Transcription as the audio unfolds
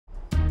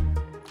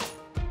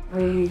What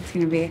do you think it's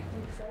gonna be?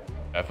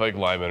 I feel like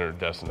linemen are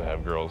destined to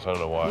have girls. I don't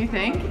know why. You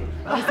think?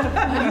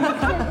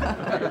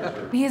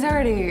 He's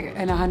already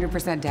in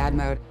 100% dad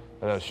mode.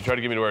 I know, she tried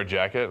to get me to wear a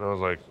jacket, and I was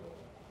like,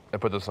 I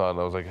put this on, and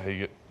I was like,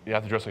 hey, you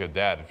have to dress like a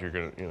dad if you're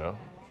gonna, you know,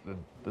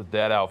 the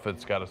dad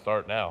outfit's gotta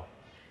start now.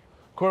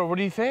 Cora, what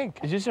do you think?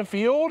 Is this a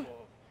field?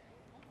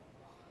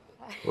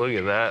 Look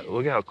at that.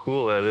 Look at how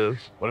cool that is.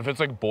 What if it's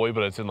like boy,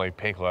 but it's in like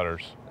pink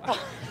letters?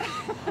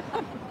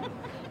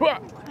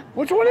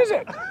 Which one is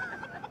it?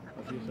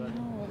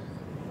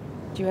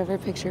 Do you ever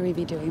picture we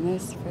be doing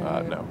this for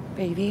no.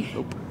 baby?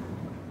 Nope.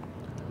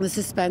 The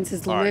suspense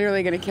is All right.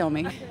 literally gonna kill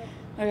me.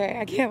 Okay,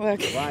 I can't look.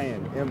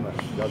 Ryan, Emma,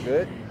 y'all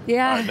good?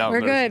 Yeah, Now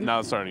we're good. Now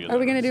it's starting to get Are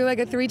we gonna do like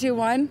a 3, 2,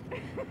 1?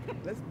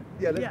 Let's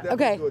definitely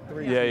Okay. do a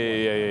 3.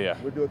 Yeah.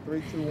 We'll do a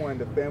 3, 2, 1.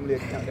 The family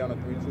will count down a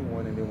 3, 2,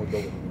 1, and then we'll go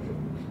with it.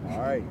 All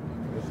right,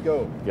 let's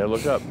go. You gotta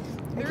look up.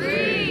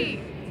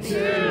 3,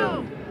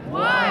 2,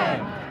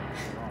 1.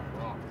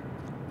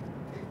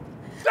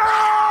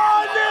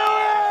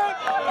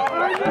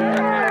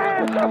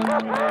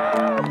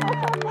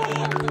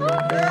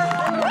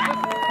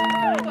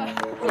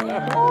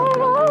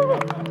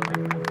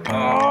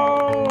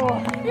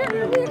 Oh! You're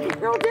gonna be a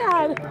girl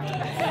dad.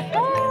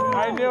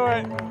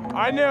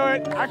 I knew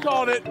it. I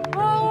called it.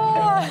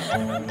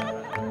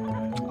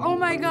 Oh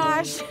my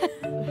gosh.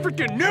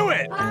 Freaking knew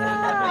it.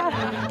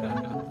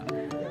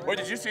 Wait,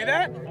 did you see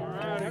that?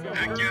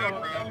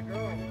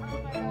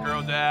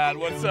 Girl dad,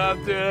 what's up,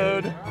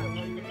 dude?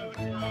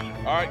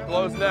 All right,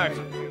 Glow's next.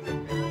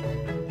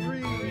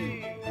 3,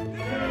 2,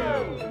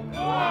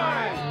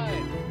 1.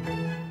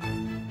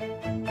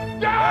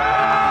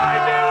 I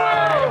knew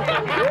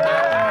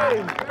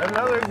it!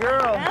 Another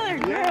girl. Another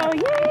girl,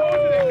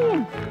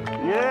 yay!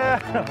 Yeah.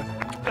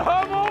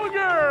 Come on,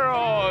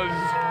 girls!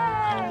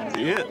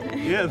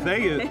 Yeah,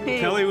 thank you.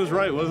 Kelly was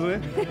right,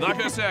 wasn't it? Not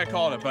gonna say I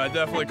called it, but I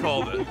definitely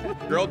called it.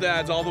 Girl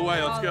dads all the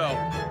way, let's go.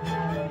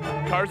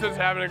 Carson's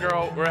having a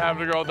girl, we're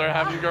having a girl, they're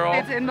having a girl.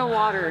 It's in the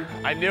water.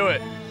 I knew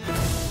it.